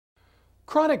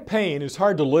Chronic pain is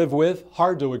hard to live with,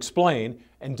 hard to explain,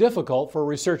 and difficult for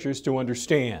researchers to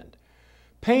understand.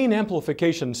 Pain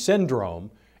amplification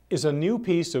syndrome is a new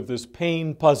piece of this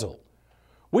pain puzzle.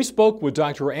 We spoke with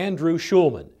Dr. Andrew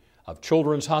Shulman of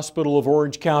Children's Hospital of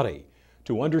Orange County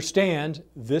to understand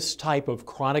this type of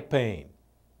chronic pain.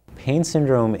 Pain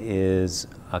syndrome is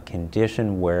a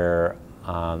condition where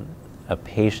a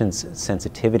patient's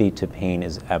sensitivity to pain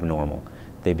is abnormal.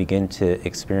 They begin to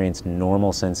experience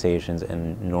normal sensations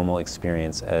and normal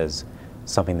experience as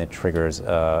something that triggers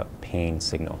a pain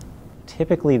signal.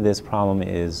 Typically this problem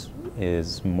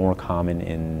is more common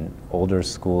in older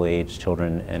school-age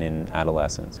children and in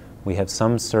adolescents. We have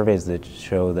some surveys that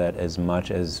show that as much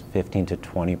as 15 to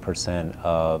 20%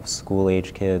 of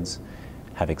school-age kids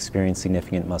have experienced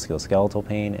significant musculoskeletal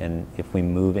pain, and if we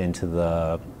move into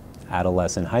the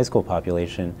adolescent high school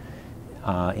population,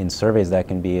 in surveys that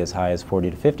can be as high as 40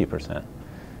 to 50%.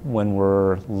 When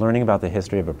we're learning about the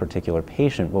history of a particular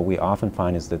patient, what we often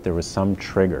find is that there was some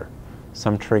trigger,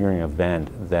 some triggering event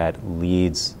that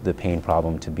leads the pain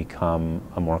problem to become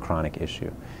a more chronic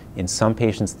issue. In some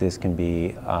patients this can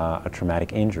be a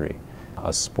traumatic injury,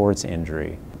 a sports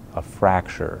injury, a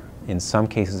fracture. In some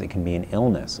cases it can be an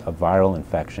illness, a viral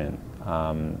infection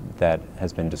that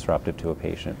has been disruptive to a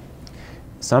patient.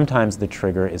 Sometimes the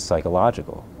trigger is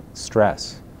psychological.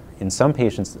 Stress. In some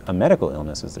patients, a medical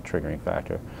illness is the triggering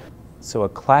factor. So a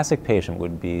classic patient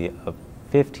would be a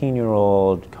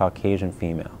 15-year-old Caucasian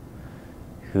female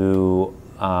who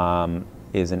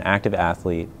is an active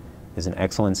athlete, is an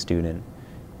excellent student,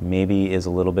 maybe is a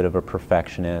little bit of a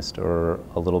perfectionist or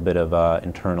a little bit of an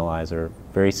internalizer,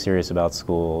 very serious about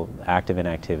school, active in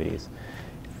activities.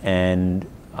 And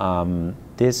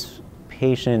this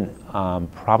patient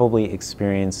probably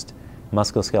experienced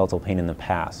musculoskeletal pain in the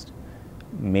past,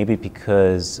 maybe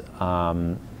because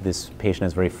this patient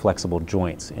has very flexible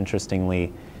joints.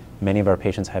 Interestingly, many of our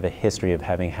patients have a history of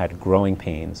having had growing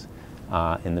pains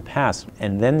in the past.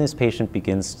 And then this patient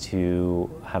begins to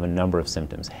have a number of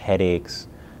symptoms: headaches,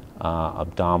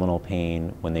 abdominal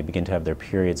pain. When they begin to have their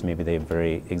periods, maybe they have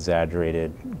very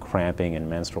exaggerated cramping and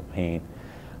menstrual pain.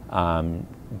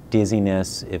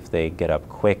 Dizziness if they get up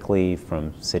quickly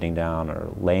from sitting down or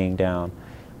laying down.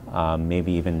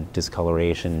 Maybe even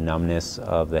discoloration, numbness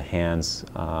of the hands,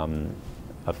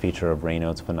 a feature of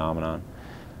Raynaud's phenomenon.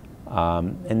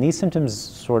 And these symptoms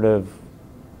sort of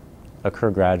occur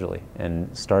gradually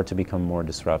and start to become more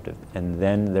disruptive. And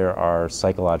then there are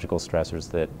psychological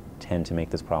stressors that tend to make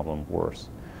this problem worse.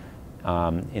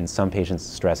 In some patients,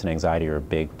 stress and anxiety are a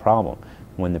big problem.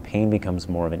 When the pain becomes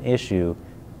more of an issue,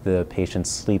 the patient's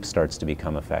sleep starts to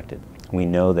become affected. We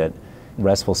know that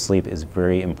restful sleep is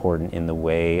very important in the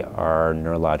way our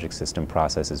neurologic system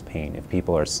processes pain. If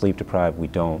people are sleep deprived, we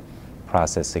don't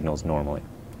process signals normally.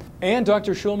 And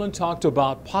Dr. Shulman talked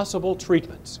about possible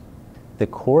treatments. The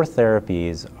core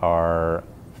therapies are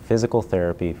physical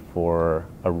therapy for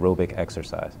aerobic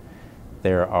exercise.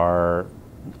 There are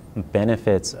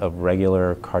benefits of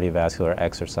regular cardiovascular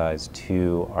exercise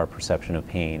to our perception of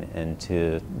pain and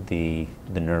to the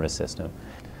nervous system.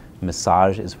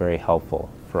 Massage is very helpful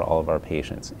for all of our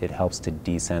patients. It helps to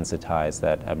desensitize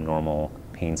that abnormal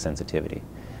pain sensitivity.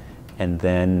 And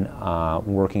then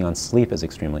working on sleep is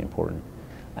extremely important.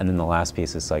 And then the last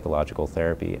piece is psychological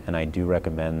therapy. And I do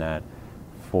recommend that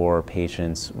for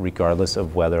patients, regardless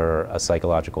of whether a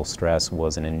psychological stress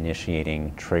was an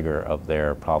initiating trigger of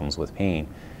their problems with pain.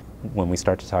 When we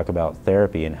start to talk about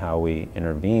therapy and how we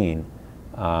intervene,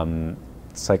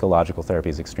 psychological therapy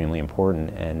is extremely important,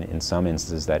 and in some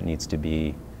instances that needs to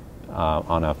be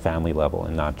on a family level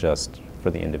and not just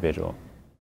for the individual.